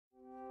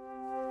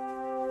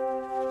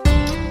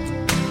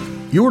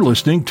You're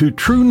listening to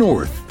True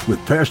North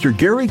with Pastor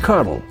Gary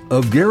Cottle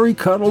of Gary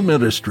Cottle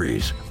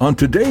Ministries. On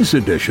today's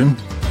edition,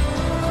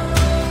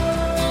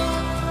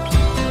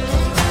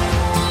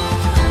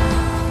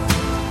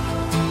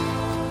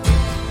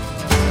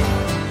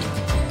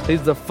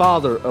 He's the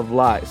Father of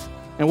lights.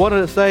 And what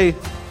did it say?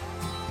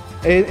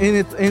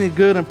 Any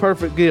good and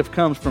perfect gift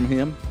comes from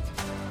Him.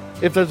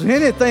 If there's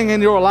anything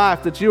in your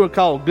life that you would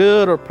call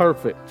good or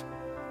perfect,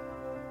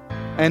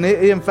 and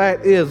it in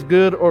fact is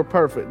good or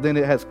perfect, then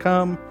it has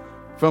come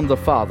from the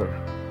Father.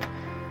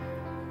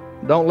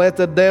 Don't let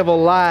the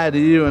devil lie to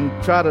you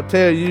and try to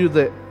tell you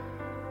that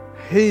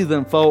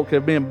heathen folk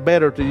have been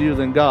better to you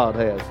than God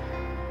has.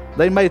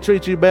 They may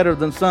treat you better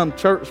than some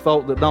church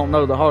folk that don't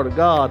know the heart of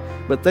God,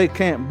 but they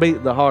can't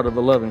beat the heart of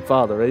a loving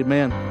Father.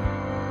 Amen.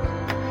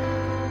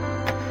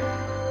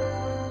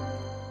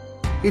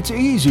 it's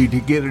easy to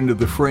get into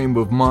the frame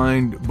of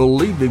mind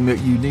believing that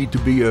you need to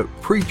be a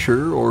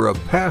preacher or a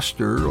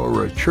pastor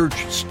or a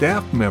church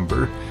staff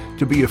member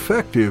to be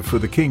effective for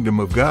the kingdom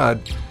of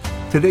God.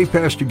 Today,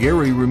 Pastor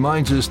Gary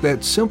reminds us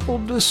that simple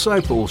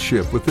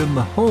discipleship within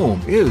the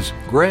home is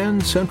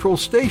Grand Central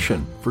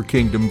Station for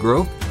kingdom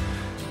growth.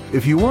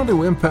 If you want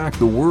to impact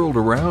the world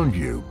around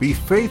you, be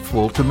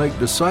faithful to make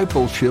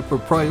discipleship a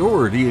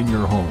priority in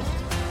your home.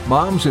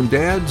 Moms and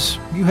dads,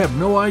 you have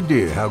no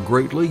idea how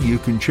greatly you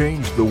can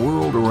change the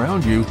world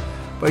around you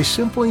by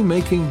simply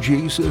making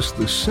Jesus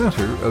the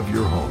center of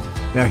your home.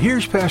 Now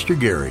here's Pastor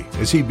Gary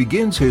as he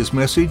begins his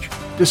message,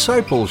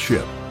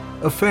 Discipleship,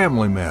 a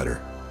Family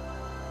Matter.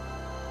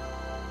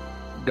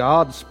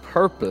 God's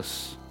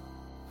purpose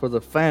for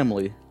the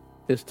family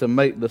is to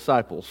make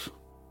disciples.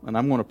 And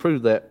I'm going to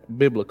prove that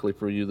biblically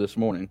for you this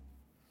morning.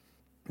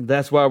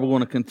 That's why we're going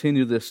to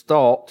continue this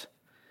thought.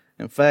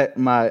 In fact,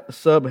 my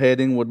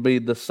subheading would be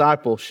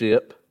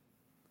Discipleship,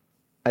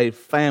 a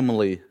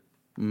Family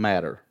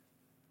Matter.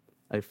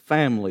 A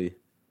family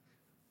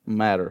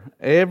matter.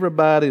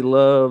 Everybody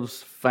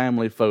loves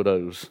family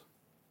photos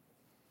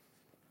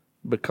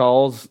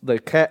because they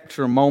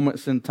capture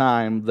moments in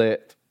time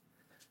that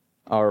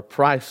are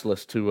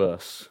priceless to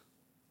us.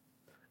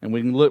 And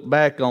we can look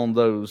back on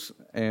those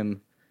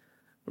and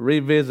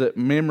revisit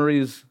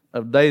memories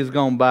of days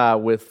gone by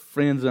with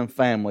friends and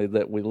family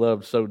that we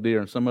loved so dear,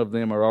 and some of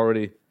them are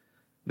already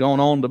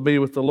gone on to be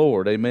with the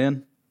Lord.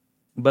 Amen.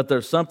 But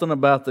there's something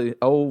about the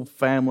old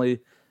family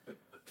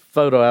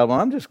photo album.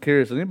 I'm just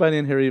curious, does anybody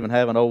in here even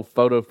have an old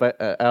photo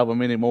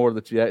album anymore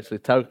that you actually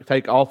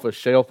take off a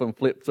shelf and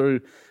flip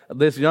through?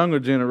 This younger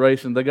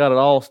generation, they got it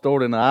all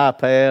stored in an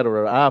iPad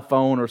or an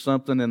iPhone or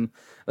something, and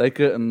they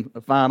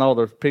couldn't find all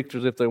their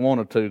pictures if they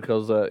wanted to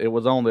because it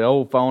was on the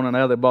old phone, and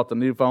now they bought the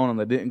new phone and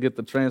they didn't get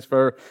the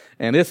transfer,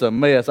 and it's a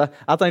mess.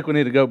 I think we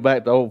need to go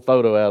back to old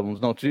photo albums,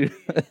 don't you?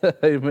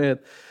 Amen.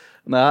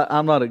 Now,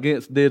 I'm not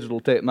against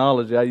digital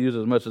technology. I use it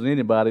as much as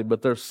anybody,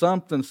 but there's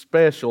something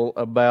special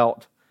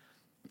about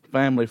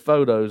family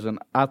photos, and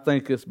I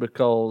think it's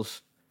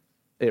because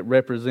it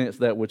represents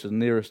that which is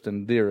nearest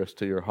and dearest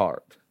to your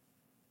heart.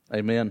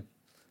 Amen.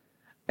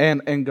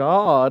 And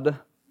God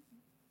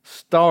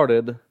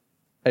started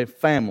a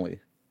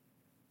family,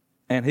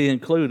 and He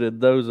included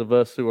those of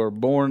us who are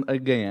born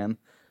again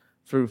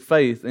through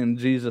faith in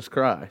Jesus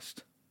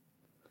Christ.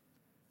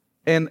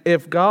 And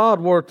if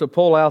God were to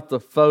pull out the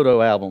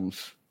photo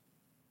albums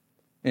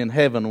in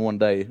heaven one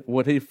day,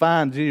 would He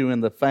find you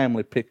in the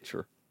family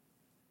picture?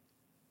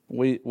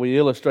 We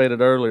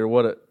illustrated earlier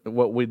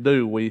what we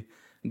do. We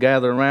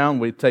gather around,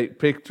 we take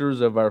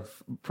pictures of our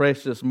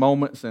precious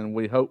moments, and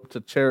we hope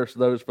to cherish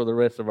those for the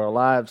rest of our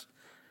lives.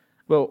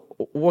 But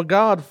will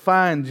God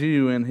find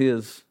you in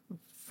His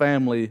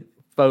family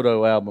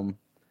photo album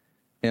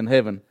in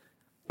heaven?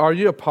 Are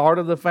you a part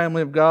of the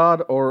family of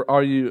God, or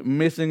are you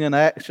missing in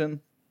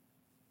action?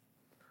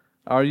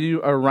 Are you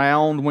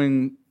around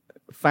when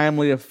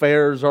family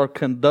affairs are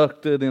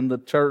conducted in the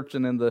church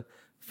and in the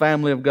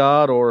family of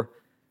God, or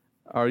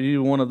are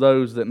you one of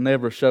those that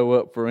never show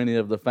up for any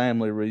of the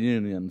family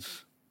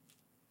reunions?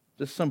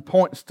 Just some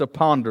points to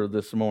ponder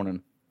this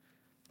morning.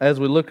 As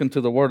we look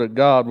into the Word of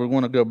God, we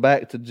want to go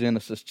back to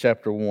Genesis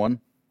chapter 1.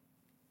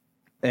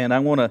 And I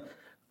want to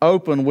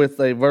open with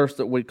a verse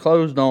that we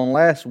closed on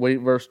last week,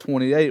 verse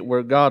 28,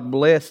 where God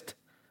blessed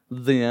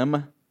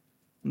them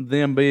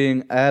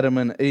being Adam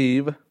and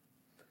Eve.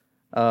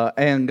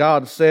 And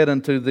God said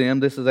unto them,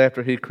 this is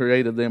after He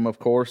created them, of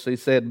course, He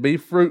said, be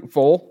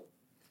fruitful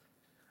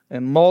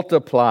and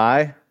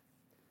multiply,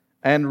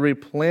 and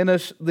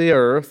replenish the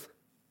earth,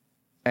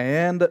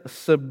 and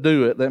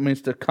subdue it. That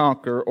means to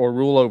conquer or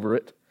rule over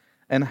it,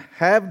 and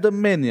have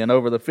dominion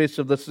over the fish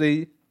of the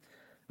sea,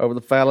 over the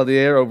fowl of the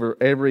air, over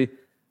every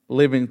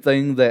living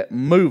thing that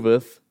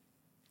moveth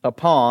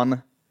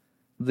upon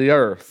the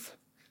earth.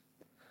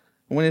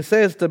 When it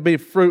says to be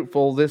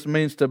fruitful, this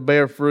means to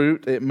bear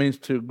fruit, it means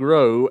to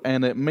grow,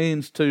 and it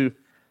means to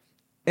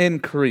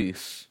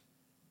increase.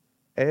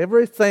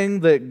 Everything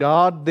that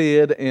God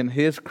did in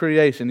His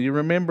creation, you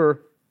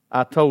remember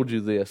I told you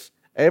this,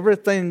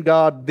 everything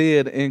God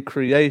did in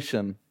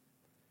creation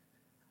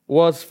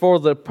was for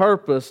the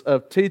purpose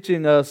of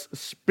teaching us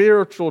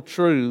spiritual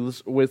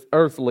truths with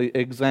earthly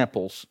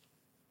examples.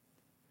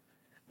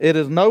 It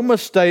is no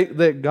mistake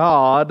that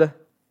God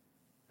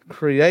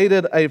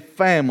created a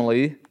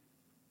family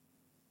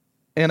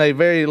in a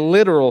very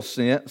literal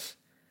sense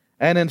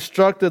and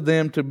instructed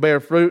them to bear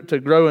fruit, to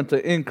grow, and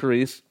to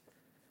increase,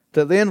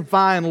 to then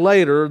find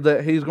later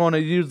that He's going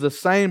to use the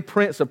same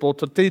principle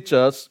to teach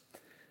us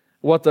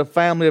what the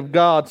family of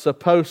God's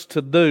supposed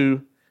to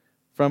do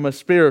from a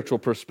spiritual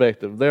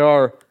perspective. There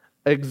are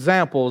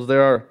examples,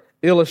 there are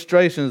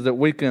illustrations that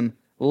we can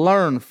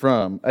learn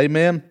from.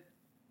 Amen?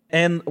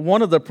 And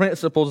one of the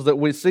principles that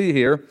we see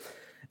here,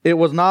 it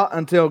was not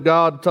until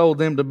God told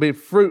them to be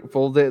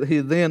fruitful that He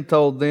then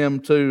told them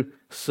to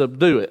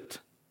subdue it.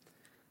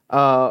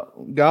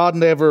 God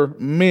never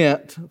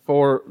meant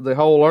for the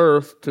whole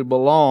earth to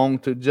belong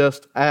to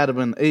just Adam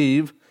and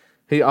Eve.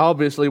 He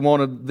obviously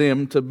wanted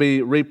them to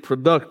be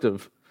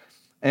reproductive.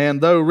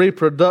 And though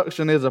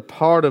reproduction is a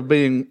part of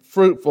being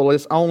fruitful,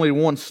 it's only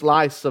one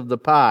slice of the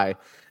pie.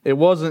 It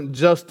wasn't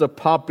just to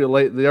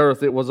populate the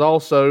earth. It was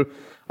also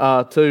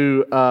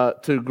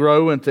to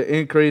grow and to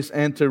increase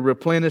and to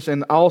replenish,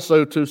 and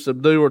also to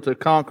subdue or to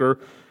conquer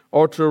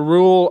or to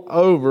rule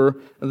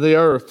over the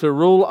earth, to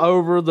rule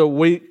over the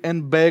weak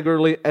and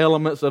beggarly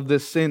elements of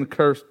this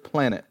sin-cursed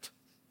planet.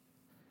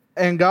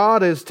 And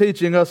God is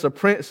teaching us a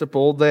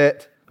principle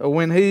that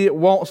when He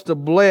wants to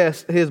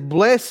bless, His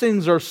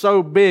blessings are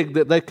so big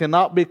that they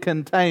cannot be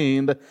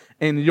contained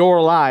in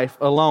your life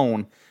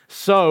alone.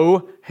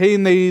 So He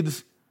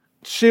needs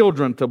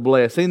children to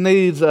bless. He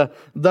needs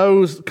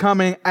those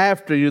coming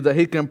after you that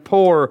He can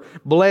pour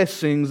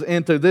blessings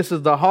into. This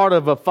is the heart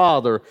of a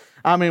father.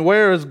 I mean,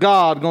 where is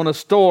God going to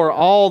store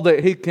all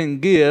that He can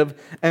give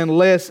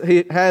unless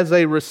He has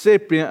a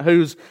recipient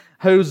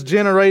whose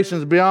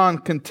generations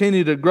beyond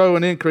continue to grow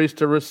and increase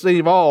to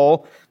receive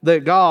all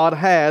that God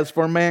has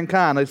for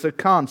mankind? It's a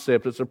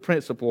concept, it's a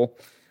principle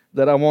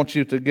that I want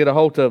you to get a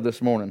hold of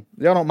this morning.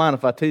 Y'all don't mind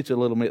if I teach a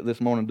little bit this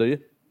morning, do you?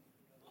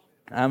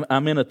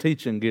 I'm in a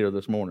teaching gear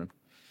this morning.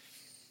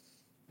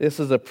 This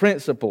is a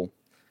principle.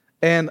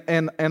 And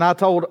I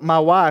told my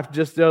wife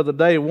just the other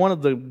day,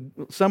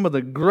 some of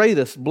the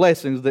greatest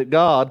blessings that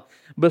God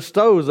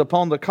bestows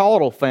upon the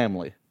Caudle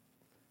family,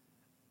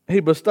 He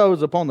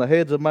bestows upon the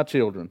heads of my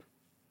children.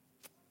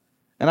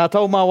 And I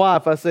told my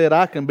wife, I said,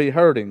 I can be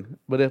hurting,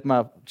 but if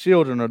my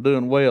children are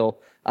doing well,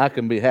 I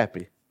can be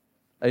happy.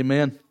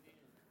 Amen?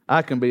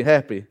 I can be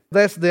happy.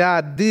 That's the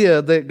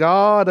idea that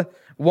God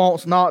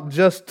wants not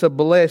just to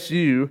bless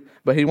you,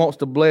 but He wants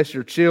to bless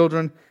your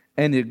children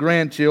and your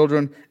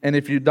grandchildren. And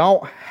if you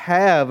don't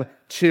have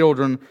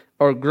children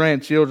or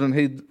grandchildren,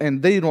 He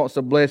indeed wants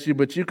to bless you,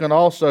 but you can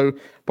also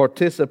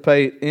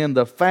participate in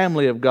the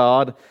family of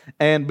God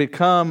and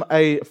become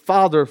a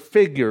father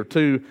figure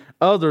to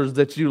others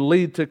that you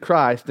lead to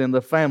Christ in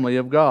the family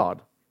of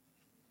God.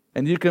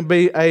 And you can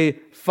be a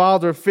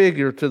father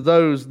figure to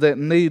those that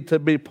need to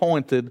be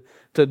pointed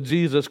to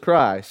Jesus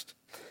Christ.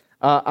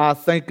 I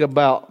think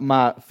about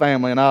my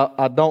family, and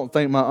I don't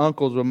think my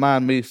uncles would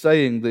mind me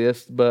saying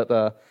this,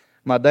 but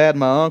my dad and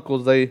my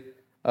uncles, they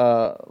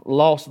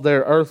lost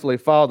their earthly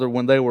father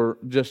when they were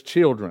just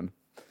children.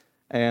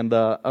 And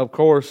of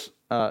course,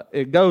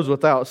 it goes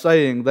without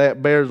saying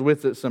that bears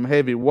with it some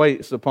heavy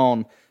weights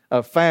upon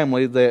a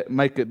family that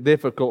make it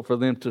difficult for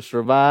them to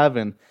survive.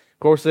 And of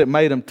course, it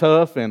made them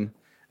tough, and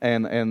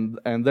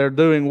they're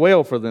doing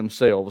well for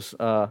themselves.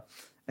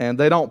 And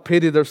they don't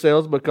pity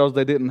themselves because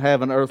they didn't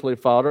have an earthly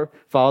father,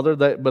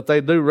 but they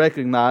do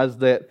recognize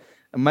that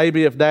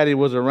maybe if Daddy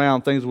was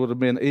around, things would have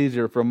been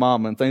easier for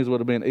Mom, and things would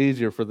have been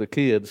easier for the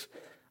kids.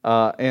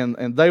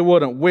 And they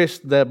wouldn't wish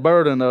the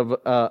burden of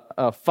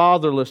a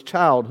fatherless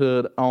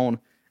childhood on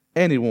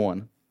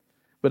anyone.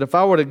 But if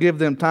I were to give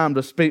them time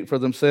to speak for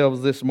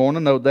themselves this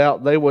morning, no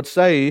doubt they would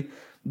say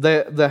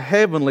that the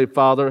Heavenly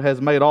Father has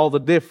made all the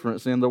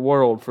difference in the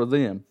world for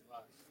them.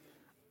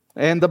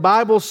 And the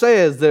Bible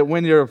says that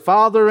when your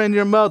father and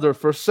your mother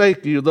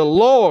forsake you, the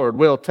Lord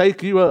will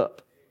take you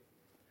up.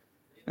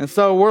 And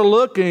so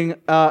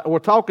we're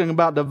talking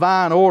about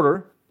divine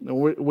order.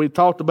 We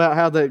talked about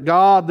how that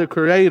God, the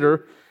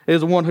Creator,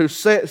 is the one who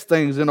sets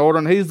things in order,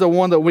 and He's the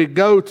one that we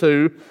go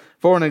to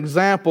for an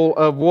example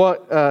of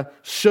what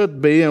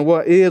should be and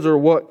what is or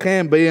what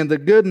can be. And the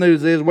good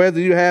news is, whether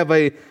you have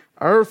a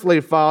earthly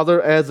father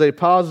as a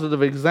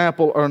positive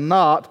example or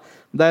not,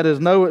 that is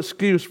no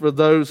excuse for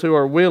those who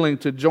are willing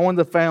to join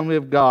the family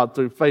of God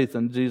through faith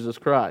in Jesus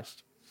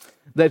Christ.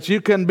 That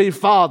you can be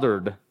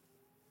fathered,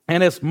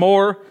 and it's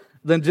more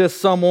than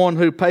just someone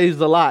who pays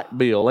the light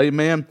bill.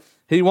 Amen.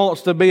 He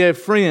wants to be a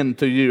friend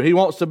to you. He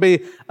wants to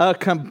be a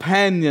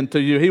companion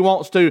to you. He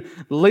wants to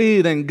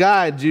lead and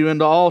guide you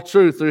into all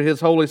truth through His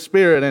Holy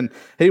Spirit. And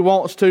He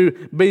wants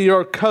to be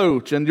your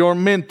coach and your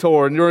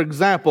mentor and your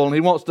example. And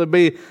He wants to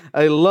be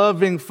a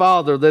loving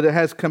Father that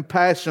has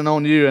compassion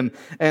on you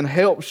and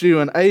helps you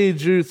and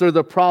aids you through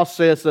the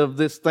process of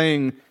this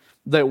thing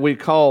that we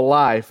call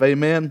life.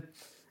 Amen.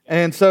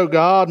 And so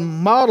God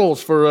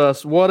models for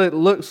us what it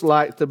looks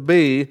like to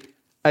be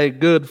a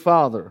good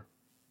father.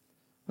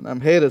 And I'm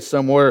headed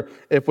somewhere.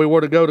 If we were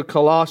to go to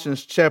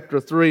Colossians chapter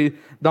 3,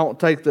 don't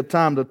take the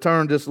time to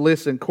turn, just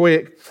listen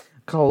quick.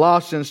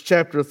 Colossians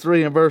chapter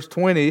 3 and verse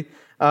 20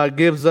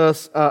 gives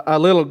us a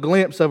little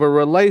glimpse of a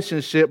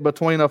relationship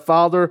between a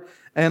father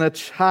and a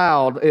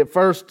child. It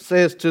first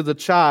says to the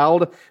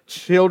child,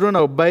 "Children,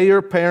 obey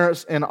your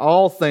parents in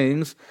all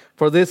things,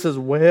 for this is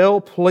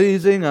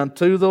well-pleasing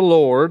unto the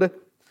Lord."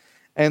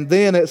 And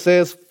then it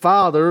says,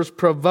 "Fathers,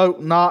 provoke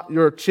not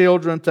your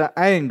children to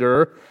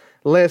anger,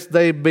 lest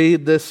they be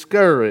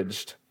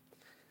discouraged."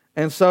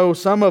 And so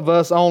some of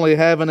us only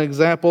have an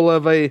example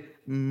of a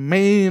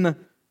mean-spirited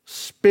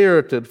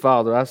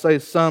father. I say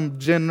some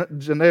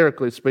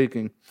generically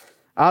speaking.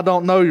 I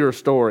don't know your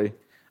story.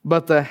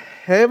 But the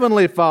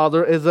Heavenly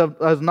Father is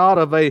not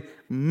of a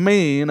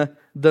mean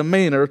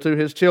demeanor to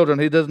His children.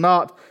 He does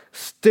not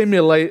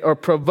stimulate or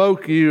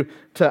provoke you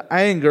to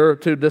anger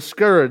to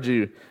discourage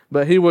you.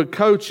 But He would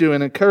coach you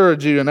and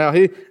encourage you. And now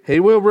He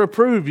will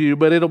reprove you,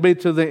 but it'll be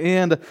to the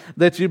end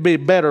that you be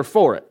better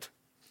for it.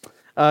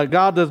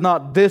 God does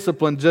not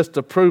discipline just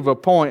to prove a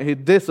point. He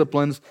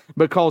disciplines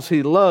because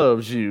He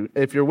loves you.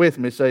 If you're with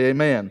me, say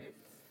amen.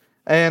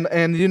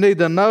 And you need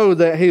to know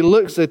that He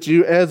looks at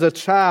you as a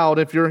child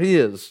if you're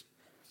His.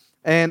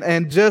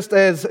 And just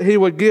as He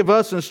would give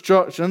us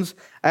instructions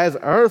as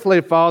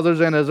earthly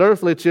fathers and as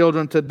earthly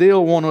children to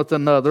deal one with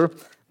another,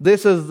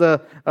 this is the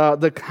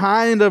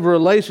kind of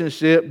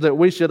relationship that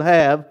we should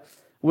have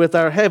with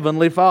our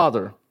Heavenly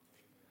Father.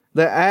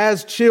 That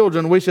as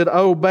children we should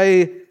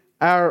obey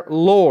our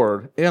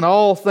Lord in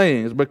all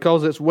things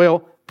because it's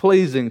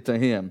well-pleasing to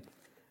Him.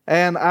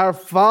 And our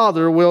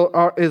Father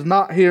is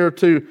not here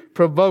to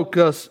provoke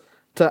us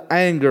to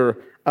anger,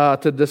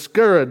 to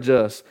discourage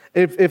us.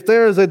 If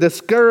there is a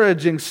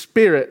discouraging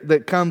spirit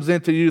that comes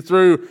into you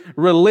through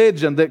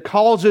religion that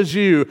causes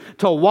you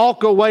to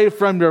walk away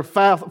from your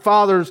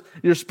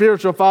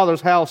spiritual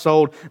father's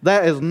household,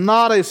 that is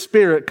not a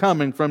spirit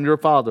coming from your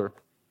Father.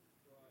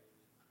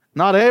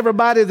 Not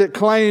everybody that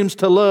claims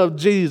to love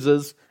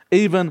Jesus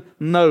even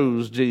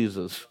knows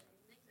Jesus.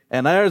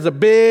 And there's a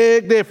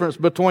big difference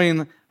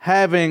between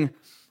having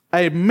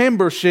a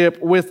membership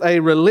with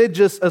a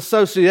religious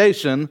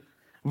association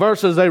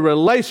versus a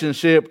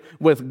relationship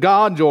with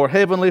God, your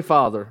Heavenly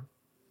Father.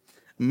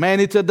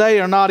 Many today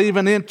are not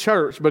even in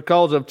church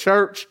because of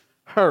church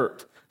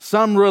hurt.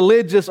 Some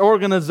religious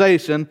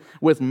organization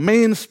with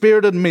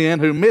mean-spirited men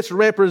who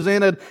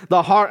misrepresented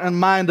the heart and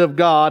mind of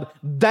God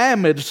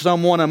damaged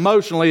someone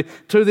emotionally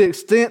to the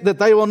extent that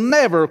they will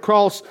never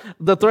cross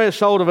the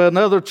threshold of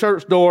another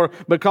church door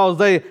because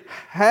they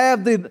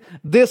have the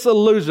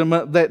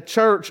disillusionment that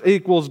church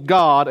equals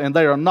God and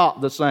they are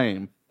not the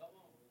same.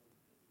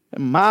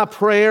 My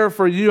prayer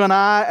for you and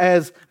I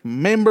as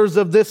members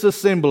of this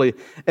assembly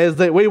is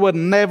that we would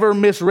never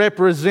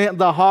misrepresent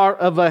the heart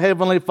of a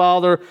Heavenly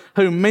Father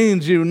who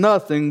means you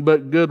nothing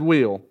but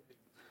goodwill.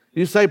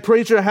 You say,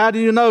 "Preacher, how do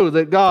you know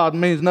that God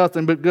means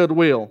nothing but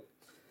goodwill?"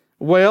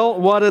 Well,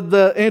 what did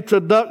the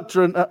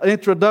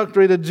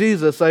introductory to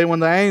Jesus say when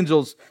the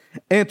angels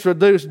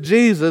introduced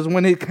Jesus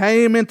when He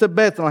came into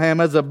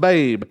Bethlehem as a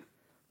babe?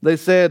 They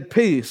said,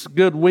 "Peace,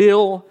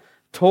 goodwill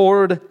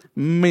toward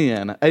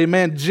men."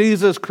 Amen.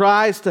 Jesus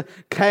Christ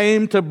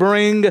came to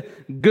bring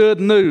good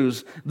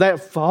news that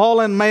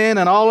fallen man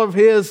and all of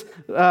his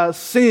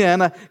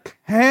sin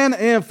can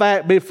in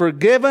fact be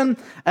forgiven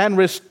and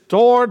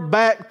restored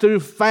back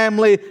to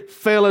family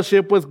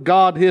fellowship with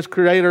God, His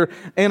Creator,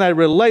 in a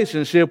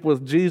relationship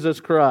with Jesus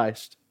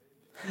Christ.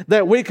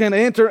 That we can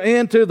enter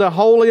into the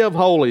Holy of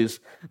Holies,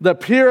 the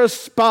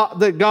purest spot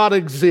that God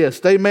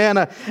exists. Amen.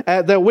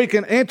 That we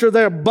can enter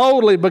there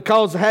boldly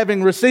because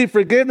having received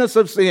forgiveness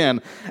of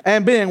sin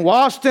and being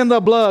washed in the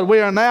blood, we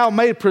are now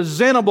made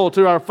presentable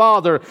to our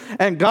Father.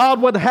 And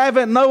God would have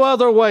it no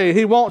other way.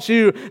 He wants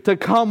you to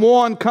come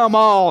one, come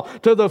all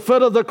to the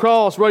foot of the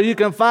cross where you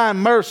can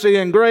find mercy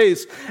and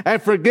grace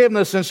and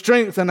forgiveness and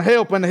strength and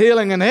help and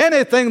healing and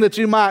anything that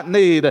you might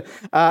need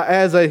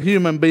as a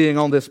human being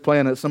on this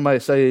planet. Somebody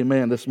say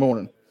amen this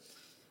morning.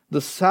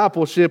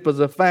 Discipleship is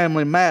a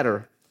family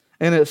matter,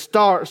 and it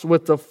starts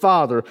with the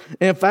father.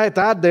 In fact,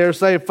 I dare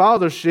say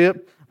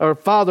fathership or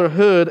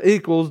fatherhood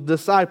equals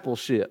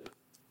discipleship.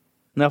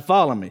 Now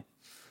follow me.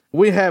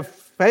 We have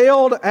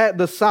failed at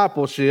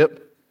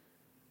discipleship.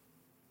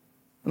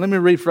 Let me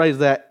rephrase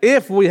that.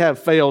 If we have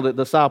failed at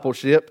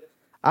discipleship,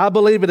 I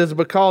believe it is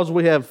because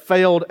we have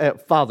failed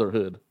at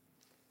fatherhood.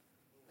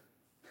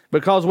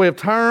 Because we have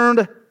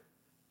turned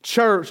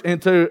church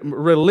into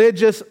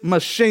religious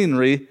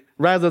machinery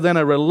rather than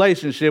a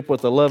relationship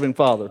with a loving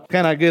Father.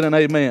 Can I get an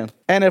amen?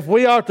 And if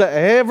we are to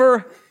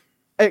ever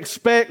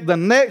expect the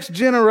next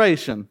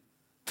generation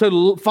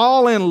to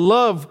fall in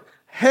love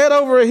head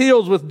over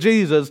heels with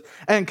Jesus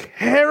and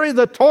carry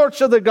the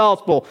torch of the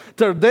gospel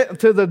to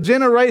the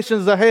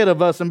generations ahead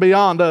of us and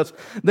beyond us,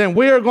 then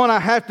we are going to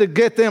have to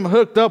get them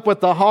hooked up with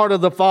the heart of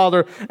the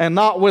Father and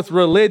not with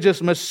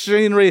religious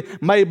machinery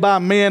made by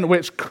men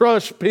which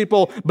crush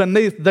people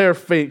beneath their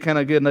feet. Can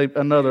I get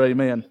another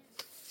amen?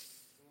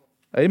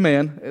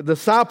 Amen.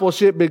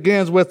 Discipleship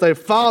begins with a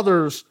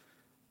father's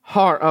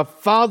heart, a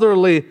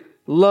fatherly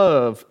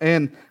love.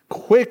 And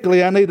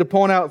quickly, I need to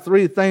point out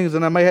three things,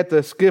 and I may have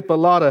to skip a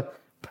lot of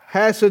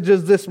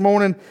passages this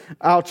morning.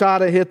 I'll try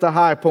to hit the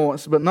high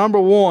points. But number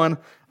one,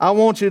 I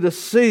want you to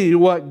see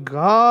what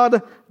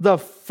God the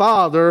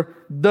Father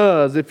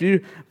does. If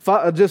you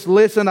just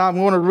listen, I'm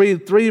going to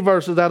read 3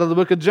 verses out of the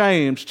book of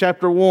James,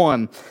 chapter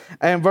 1,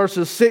 and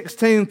verses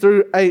 16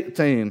 through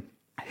 18.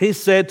 He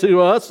said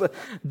to us,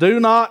 "Do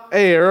not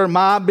err,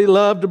 my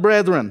beloved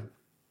brethren."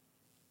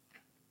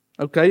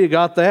 Okay, you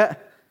got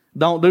that?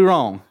 Don't do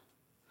wrong.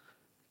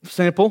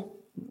 Simple.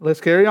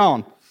 Let's carry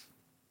on.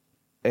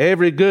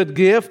 "Every good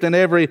gift and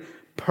every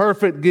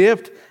perfect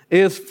gift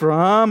is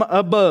from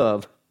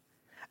above,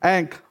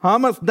 and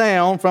cometh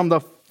down from the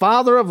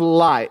Father of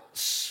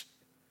lights,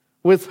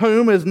 with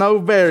whom is no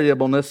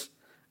variableness,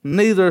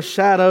 neither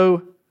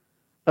shadow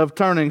of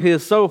turning." He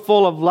is so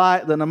full of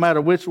light that no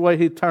matter which way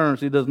he turns,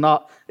 he does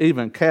not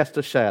even cast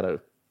a shadow,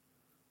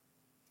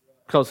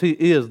 because he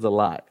is the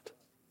light.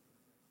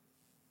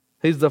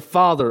 He's the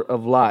Father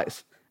of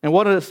lights. And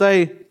what did it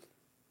say?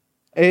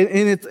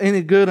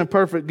 Any good and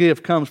perfect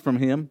gift comes from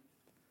him.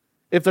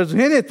 If there's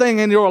anything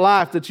in your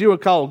life that you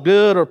would call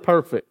good or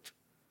perfect,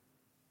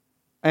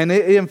 and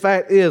it in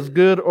fact is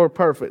good or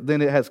perfect,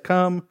 then it has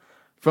come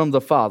from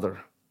the Father.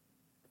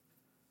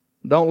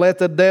 Don't let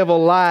the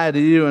devil lie to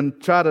you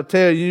and try to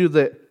tell you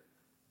that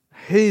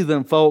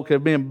heathen folk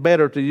have been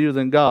better to you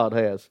than God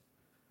has.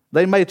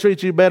 They may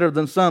treat you better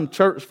than some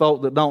church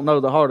folk that don't know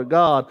the heart of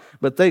God,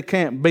 but they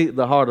can't beat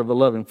the heart of a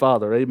loving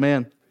Father.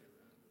 Amen.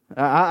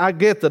 I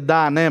get the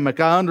dynamic.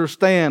 I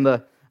understand.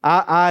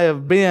 I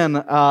have been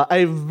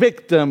a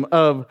victim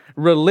of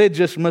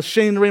religious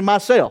machinery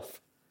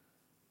myself.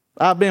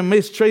 I've been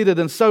mistreated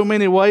in so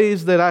many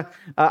ways that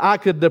I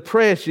could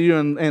depress you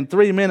in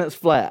 3 minutes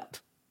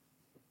flat.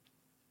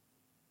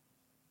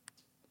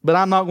 But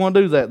I'm not going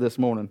to do that this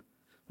morning,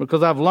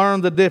 because I've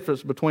learned the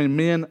difference between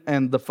men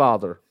and the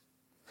Father.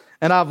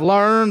 And I've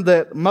learned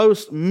that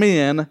most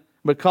men,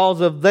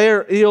 because of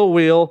their ill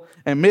will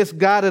and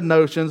misguided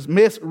notions,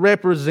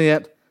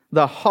 misrepresent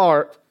the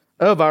heart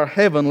of our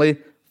Heavenly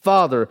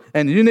Father.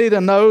 And you need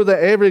to know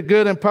that every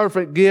good and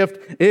perfect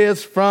gift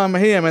is from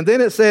Him. And then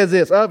it says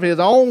this, "Of His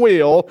own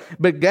will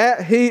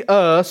begat He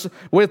us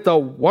with the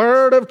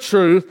word of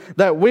truth,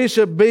 that we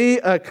should be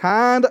a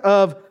kind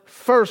of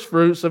first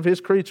fruits of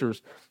His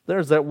creatures."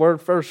 There's that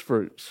word, first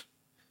fruits.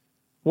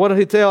 What did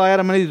He tell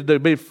Adam and Eve to do?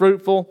 Be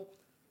fruitful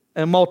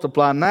and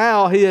multiply.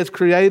 Now He has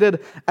created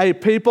a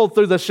people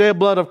through the shed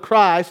blood of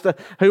Christ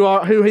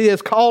who He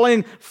is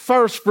calling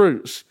first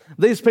fruits.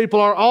 These people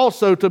are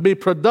also to be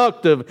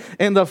productive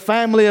in the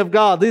family of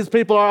God. These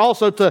people are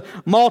also to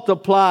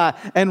multiply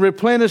and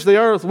replenish the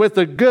earth with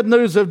the good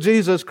news of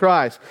Jesus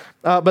Christ.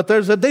 But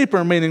there's a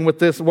deeper meaning with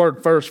this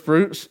word, first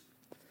fruits.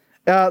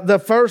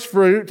 The first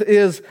fruit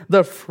is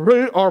the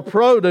fruit or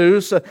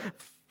produce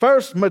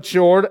first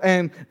matured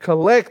and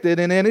collected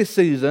in any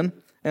season.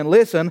 And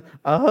listen,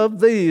 of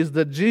these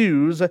the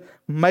Jews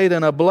made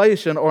an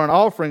oblation or an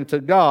offering to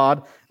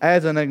God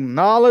as an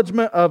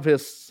acknowledgement of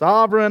His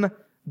sovereign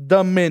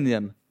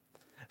dominion.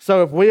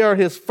 So if we are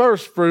His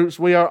first fruits,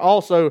 we are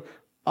also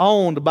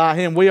owned by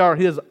Him. We are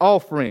His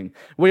offering.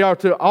 We are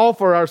to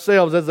offer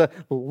ourselves as a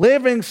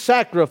living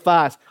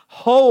sacrifice,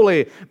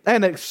 holy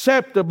and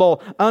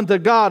acceptable unto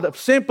God.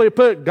 Simply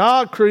put,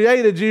 God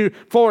created you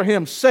for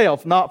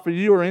Himself, not for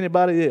you or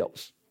anybody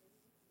else.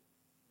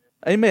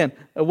 Amen.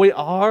 We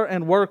are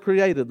and were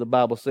created, the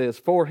Bible says,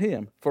 for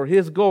Him, for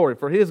His glory,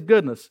 for His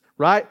goodness,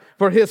 right?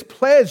 For His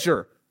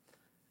pleasure.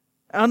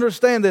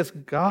 Understand this,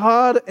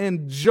 God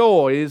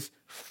enjoys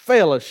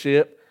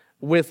fellowship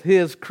with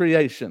His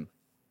creation.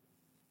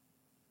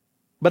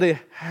 But He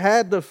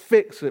had to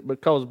fix it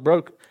because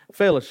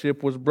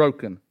fellowship was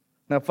broken.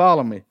 Now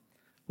follow me.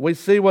 We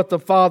see what the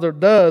Father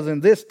does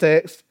in this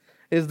text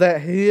is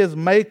that He is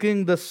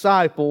making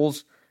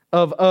disciples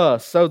of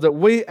us so that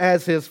we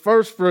as His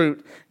first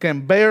fruit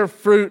can bear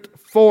fruit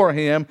for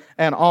Him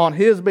and on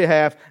His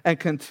behalf and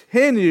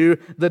continue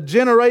the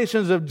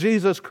generations of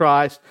Jesus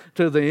Christ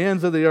to the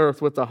ends of the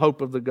earth with the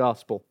hope of the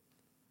gospel.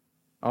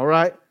 All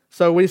right?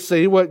 So we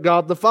see what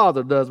God the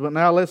Father does. But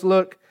now let's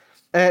look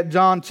at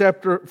John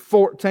chapter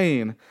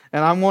 14.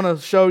 And I'm going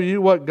to show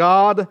you what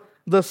God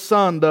the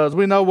Son does.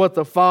 We know what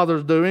the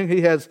Father's doing.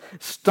 He has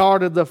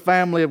started the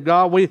family of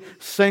God. We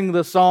sing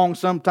the song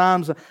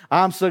sometimes,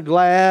 "I'm so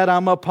glad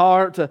I'm a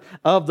part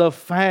of the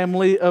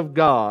family of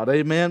God."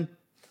 Amen.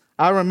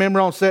 I remember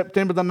on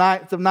September the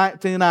 9th of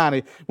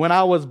 1990 when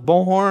I was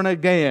born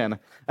again.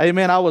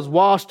 Amen. I was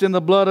washed in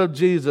the blood of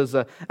Jesus.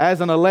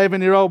 As an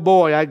 11-year-old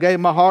boy, I gave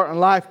my heart and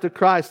life to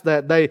Christ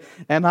that day.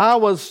 And I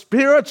was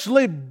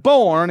spiritually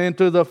born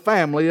into the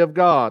family of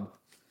God.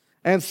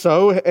 And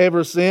so,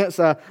 ever since,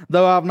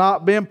 though I've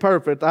not been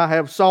perfect, I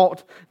have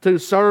sought to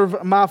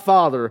serve my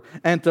Father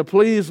and to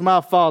please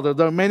my Father.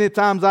 Though many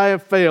times I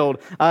have failed,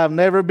 I have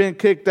never been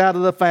kicked out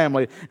of the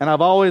family. And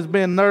I've always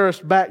been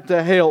nourished back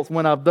to health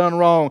when I've done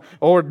wrong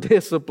or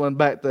disciplined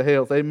back to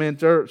health. Amen,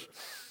 church?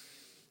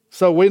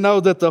 So we know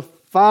that the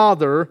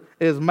Father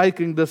is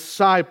making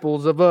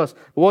disciples of us.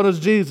 What is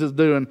Jesus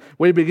doing?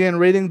 We begin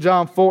reading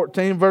John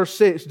 14, verse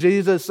 6.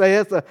 Jesus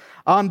saith,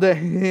 unto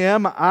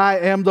him, I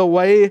am the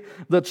way,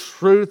 the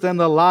truth, and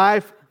the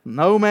life.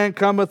 No man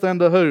cometh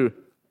unto who?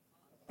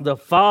 The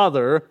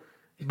Father,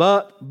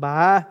 but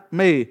by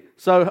me.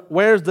 So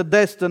where's the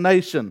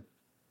destination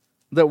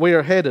that we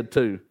are headed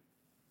to?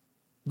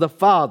 The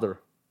Father.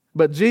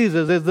 But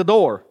Jesus is the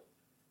door.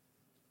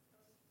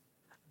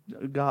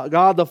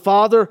 God the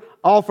Father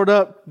offered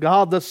up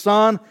God the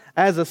Son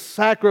as a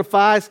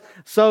sacrifice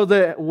so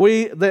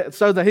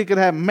that He could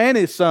have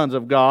many sons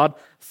of God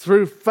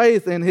through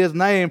faith in His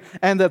name,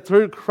 and that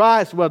through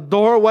Christ a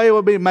doorway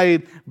will be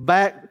made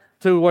back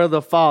to where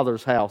the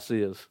Father's house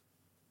is.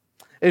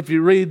 If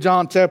you read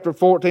John chapter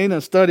 14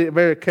 and study it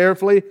very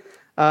carefully,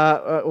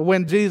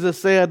 when Jesus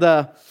said,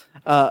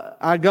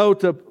 I go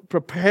to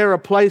prepare a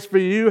place for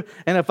you,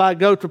 and if I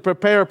go to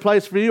prepare a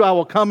place for you, I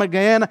will come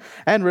again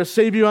and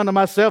receive you unto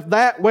myself,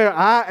 that where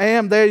I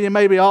am, there you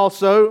may be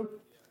also.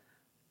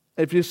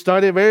 If you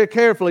study it very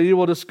carefully, you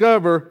will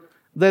discover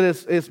that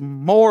it's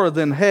more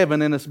than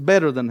heaven, and it's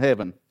better than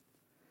heaven.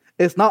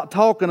 It's not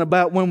talking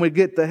about when we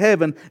get to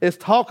heaven. It's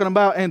talking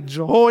about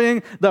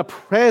enjoying the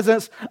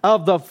presence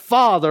of the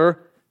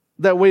Father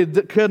that we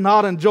could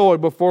not enjoy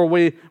before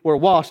we were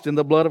washed in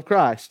the blood of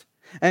Christ.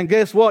 And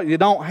guess what? You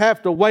don't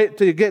have to wait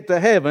till you get to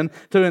heaven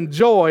to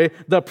enjoy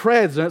the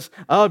presence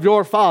of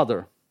your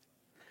Father.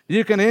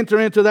 You can enter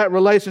into that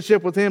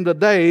relationship with Him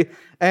today,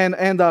 and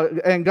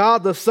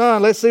God the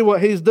Son. Let's see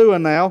what He's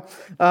doing now.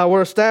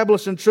 We're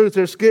establishing truth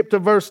here. Skip to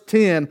verse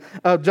 10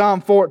 of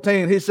John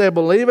 14. He said,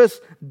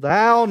 "Believest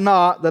thou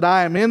not that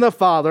I am in the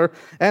Father,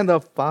 and the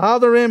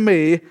Father in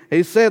me?"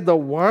 He said, "The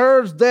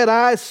words that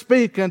I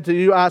speak unto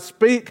you, I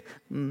speak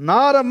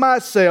not of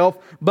myself,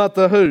 but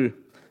the who?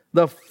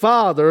 The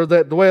Father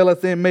that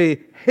dwelleth in me.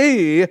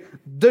 He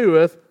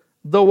doeth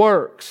the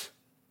works."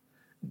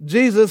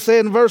 Jesus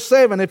said in verse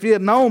 7, "If you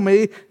had known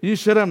me, you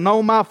should have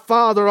known my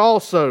Father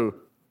also."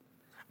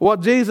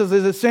 What Jesus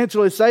is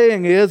essentially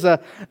saying is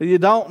you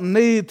don't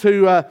need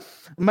to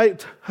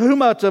make too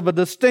much of a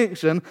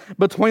distinction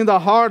between the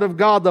heart of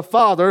God the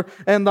Father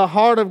and the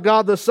heart of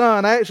God the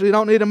Son. Actually, you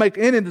don't need to make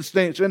any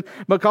distinction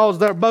because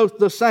they're both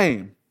the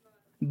same.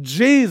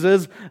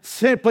 Jesus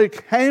simply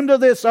came to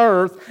this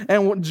earth,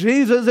 and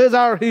Jesus is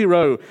our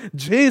hero.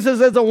 Jesus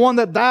is the one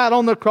that died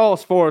on the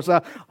cross for us.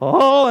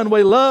 And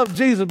we love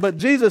Jesus. But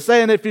Jesus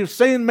saying, if you've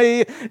seen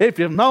me, if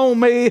you've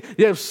known me,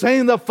 you've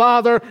seen the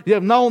Father,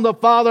 you've known the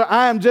Father.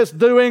 I'm just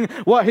doing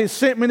what He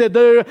sent me to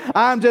do.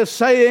 I'm just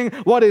saying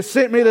what He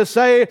sent me to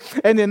say.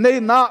 And you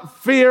need not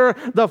fear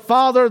the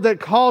Father that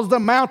caused the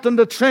mountain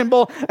to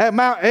tremble at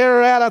Mount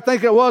Ararat, I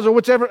think it was, or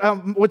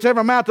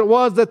whichever mountain it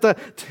was that the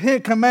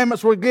 10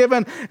 Commandments were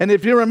given. And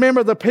if you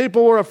remember, the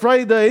people were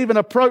afraid to even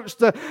approach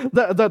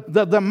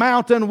the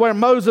mountain where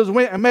Moses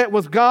went and met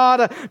with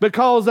God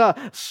because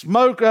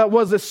smoke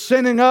was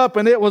ascending up,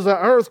 and it was an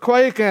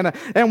earthquake.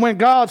 And when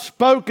God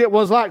spoke, it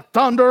was like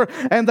thunder,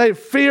 and they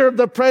feared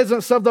the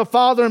presence of the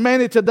Father. And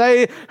many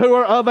today who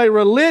are of a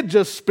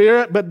religious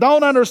spirit but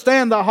don't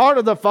understand the heart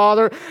of the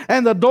Father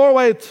and the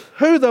doorway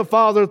to the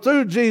Father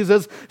through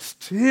Jesus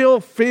still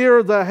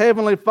fear the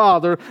Heavenly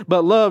Father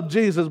but love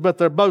Jesus, but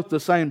they're both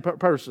the same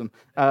person.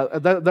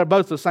 They're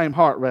both the same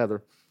heart,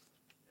 rather.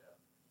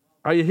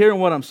 Are you hearing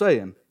what I'm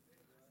saying?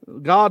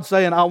 God's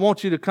saying, I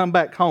want you to come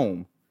back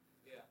home.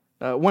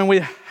 When we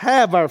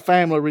have our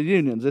family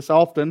reunions, it's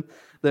often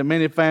that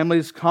many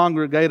families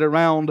congregate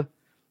around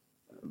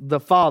the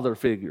father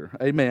figure.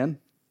 Amen.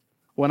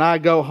 When I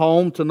go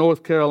home to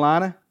North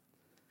Carolina,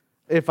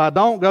 if I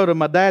don't go to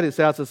my daddy's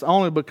house, it's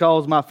only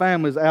because my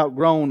family's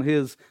outgrown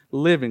his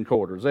living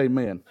quarters.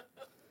 Amen.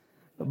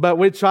 But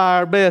we try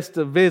our best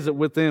to visit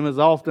with them as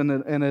often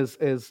and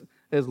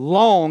as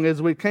long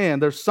as we can.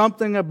 There's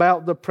something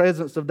about the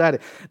presence of Daddy.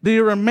 Do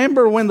you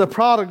remember when the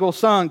prodigal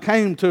son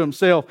came to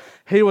himself?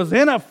 He was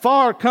in a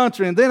far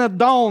country, and then it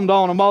dawned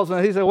on him all of a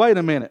sudden. He said, wait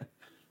a minute.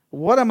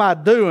 What am I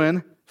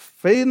doing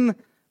feeding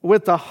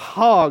with the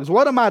hogs?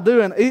 What am I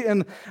doing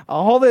eating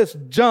all this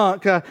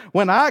junk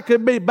when I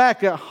could be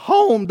back at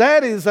home?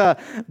 He said,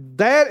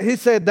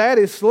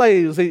 Daddy's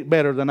slaves eat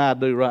better than I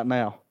do right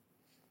now.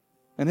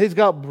 And he's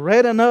got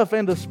bread enough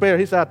and to spare.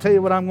 He said, I'll tell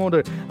you what I'm going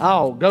to do.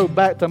 I'll go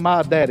back to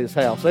my daddy's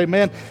house.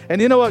 Amen. And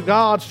you know what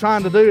God's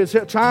trying to do? Is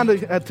trying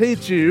to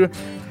teach you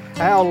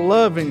how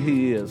loving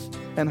He is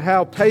and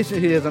how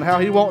patient He is and how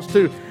He wants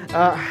to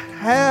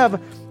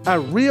have a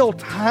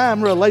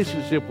real-time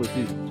relationship with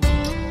you.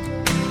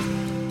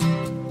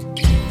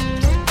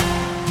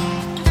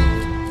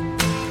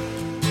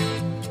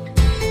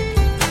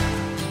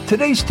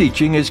 Today's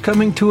teaching is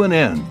coming to an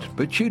end,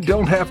 but you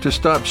don't have to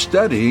stop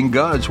studying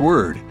God's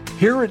Word.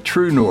 Here at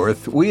True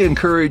North, we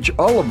encourage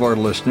all of our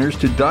listeners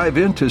to dive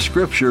into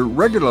Scripture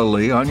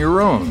regularly on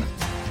your own.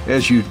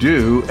 As you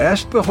do,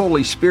 ask the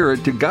Holy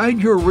Spirit to guide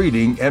your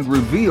reading and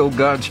reveal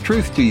God's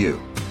truth to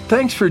you.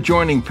 Thanks for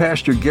joining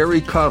Pastor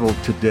Gary Cottle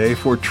today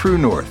for True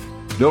North.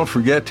 Don't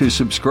forget to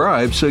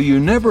subscribe so you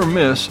never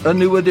miss a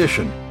new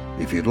edition.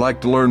 If you'd like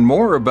to learn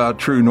more about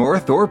True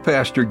North or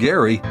Pastor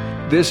Gary,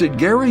 visit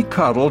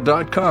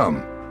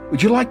GaryCottle.com.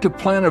 Would you like to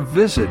plan a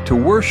visit to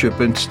worship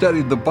and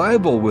study the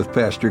Bible with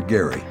Pastor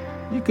Gary?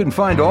 You can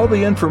find all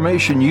the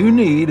information you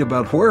need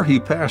about where he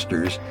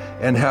pastors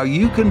and how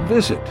you can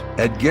visit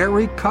at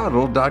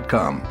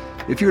GaryCottle.com.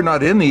 If you're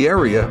not in the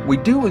area, we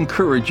do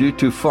encourage you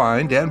to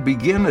find and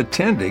begin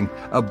attending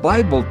a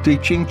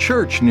Bible-teaching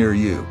church near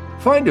you.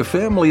 Find a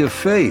family of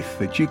faith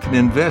that you can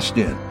invest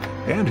in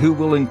and who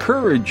will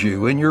encourage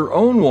you in your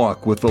own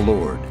walk with the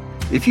Lord.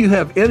 If you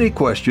have any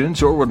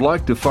questions or would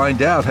like to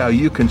find out how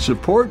you can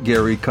support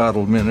Gary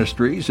Cottle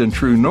Ministries and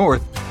True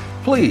North,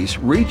 please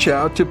reach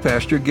out to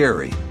Pastor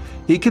Gary.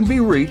 He can be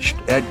reached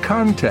at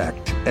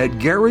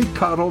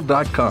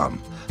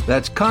contact@GaryCottle.com.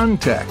 That's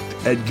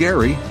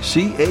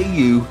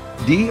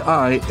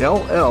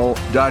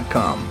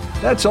contact@GaryCaudill.com.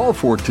 That's all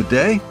for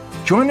today.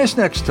 Join us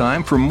next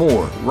time for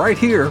more right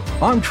here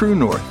on True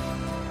North.